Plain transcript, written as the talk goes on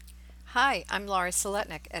Hi, I'm Laurie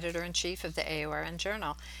Soletnik, Editor-in-Chief of the AORN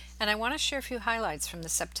Journal, and I want to share a few highlights from the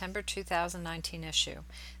September 2019 issue.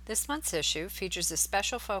 This month's issue features a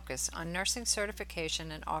special focus on nursing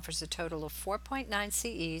certification and offers a total of 4.9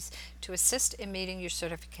 CEs to assist in meeting your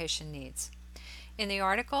certification needs. In the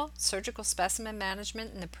article, Surgical Specimen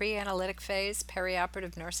Management in the Pre-Analytic Phase,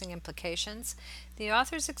 Perioperative Nursing Implications, the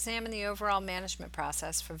authors examine the overall management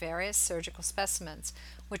process for various surgical specimens,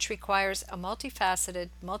 which requires a multifaceted,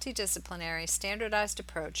 multidisciplinary, standardized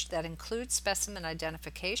approach that includes specimen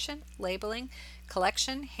identification, labeling,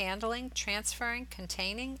 collection, handling, transferring,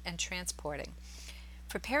 containing, and transporting.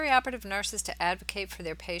 For perioperative nurses to advocate for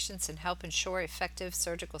their patients and help ensure effective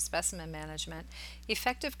surgical specimen management,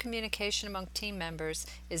 effective communication among team members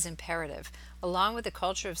is imperative, along with a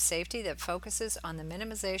culture of safety that focuses on the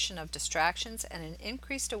minimization of distractions and an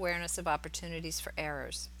increased awareness of opportunities for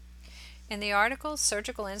errors. In the article,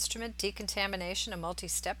 Surgical Instrument Decontamination, a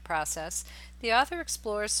Multi-Step Process, the author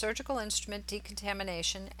explores surgical instrument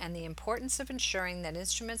decontamination and the importance of ensuring that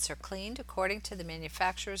instruments are cleaned according to the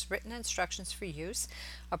manufacturer's written instructions for use,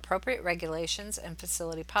 appropriate regulations, and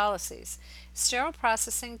facility policies. Sterile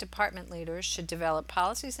processing department leaders should develop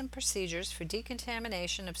policies and procedures for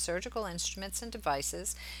decontamination of surgical instruments and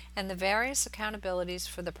devices and the various accountabilities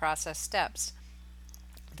for the process steps.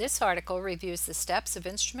 This article reviews the steps of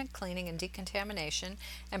instrument cleaning and decontamination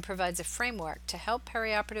and provides a framework to help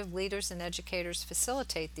perioperative leaders and educators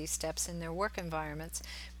facilitate these steps in their work environments,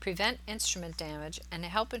 prevent instrument damage, and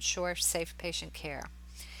help ensure safe patient care.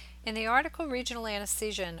 In the article Regional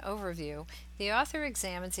Anesthesia and Overview, the author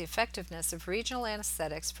examines the effectiveness of regional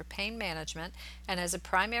anesthetics for pain management and as a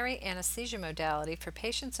primary anesthesia modality for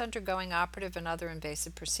patients undergoing operative and other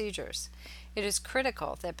invasive procedures. It is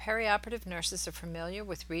critical that perioperative nurses are familiar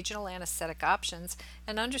with regional anesthetic options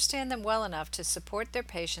and understand them well enough to support their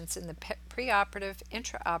patients in the preoperative,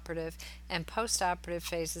 intraoperative, and postoperative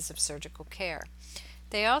phases of surgical care.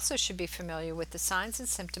 They also should be familiar with the signs and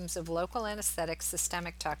symptoms of local anesthetic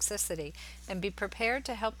systemic toxicity and be prepared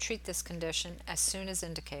to help treat this condition as soon as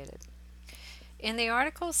indicated. In the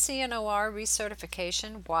article CNOR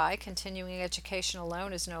Recertification, Why Continuing Education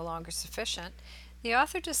Alone is No Longer Sufficient, the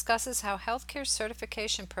author discusses how healthcare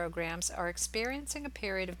certification programs are experiencing a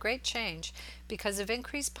period of great change because of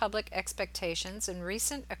increased public expectations and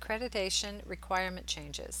recent accreditation requirement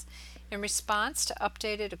changes. In response to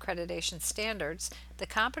updated accreditation standards, the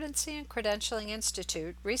Competency and Credentialing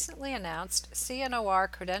Institute recently announced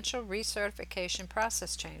CNOR credential recertification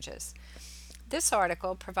process changes. This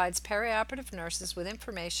article provides perioperative nurses with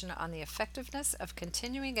information on the effectiveness of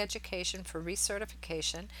continuing education for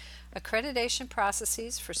recertification, accreditation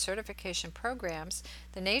processes for certification programs,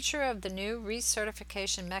 the nature of the new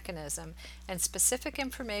recertification mechanism, and specific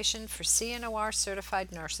information for CNOR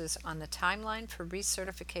certified nurses on the timeline for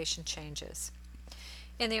recertification changes.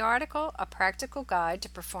 In the article, A Practical Guide to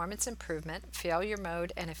Performance Improvement, Failure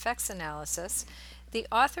Mode, and Effects Analysis, the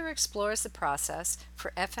author explores the process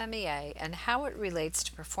for FMEA and how it relates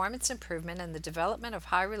to performance improvement and the development of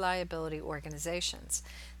high reliability organizations.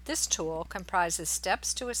 This tool comprises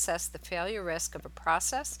steps to assess the failure risk of a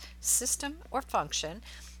process, system, or function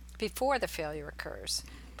before the failure occurs.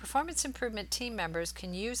 Performance improvement team members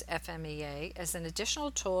can use FMEA as an additional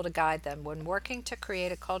tool to guide them when working to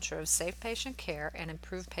create a culture of safe patient care and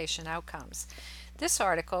improve patient outcomes. This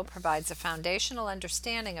article provides a foundational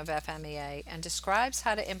understanding of FMEA and describes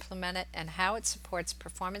how to implement it and how it supports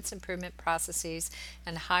performance improvement processes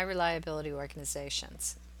and high reliability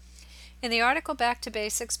organizations. In the article Back to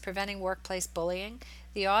Basics, Preventing Workplace Bullying,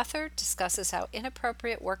 the author discusses how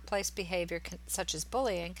inappropriate workplace behavior, such as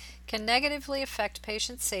bullying, can negatively affect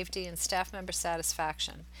patient safety and staff member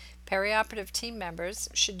satisfaction. Perioperative team members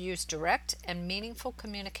should use direct and meaningful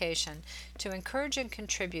communication to encourage and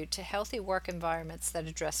contribute to healthy work environments that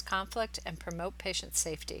address conflict and promote patient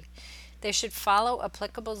safety. They should follow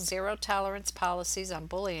applicable zero tolerance policies on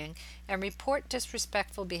bullying and report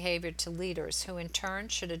disrespectful behavior to leaders, who in turn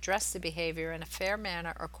should address the behavior in a fair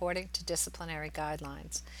manner according to disciplinary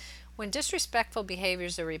guidelines. When disrespectful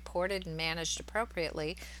behaviors are reported and managed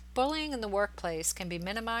appropriately, bullying in the workplace can be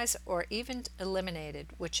minimized or even eliminated,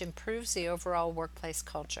 which improves the overall workplace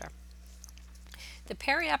culture. The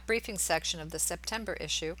Periop briefing section of the September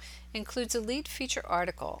issue includes a lead feature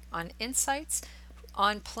article on insights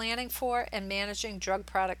on planning for and managing drug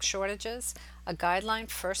product shortages, a guideline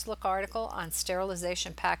first look article on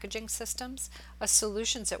sterilization packaging systems, a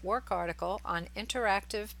solutions at work article on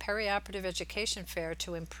interactive perioperative education fair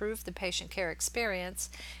to improve the patient care experience,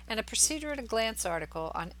 and a procedure at a glance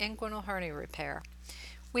article on inguinal hernia repair.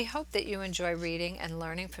 We hope that you enjoy reading and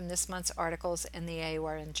learning from this month's articles in the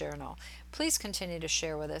AORN Journal. Please continue to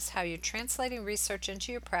share with us how you're translating research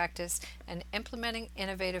into your practice and implementing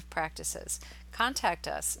innovative practices. Contact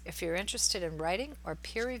us if you're interested in writing or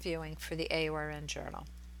peer reviewing for the AORN Journal.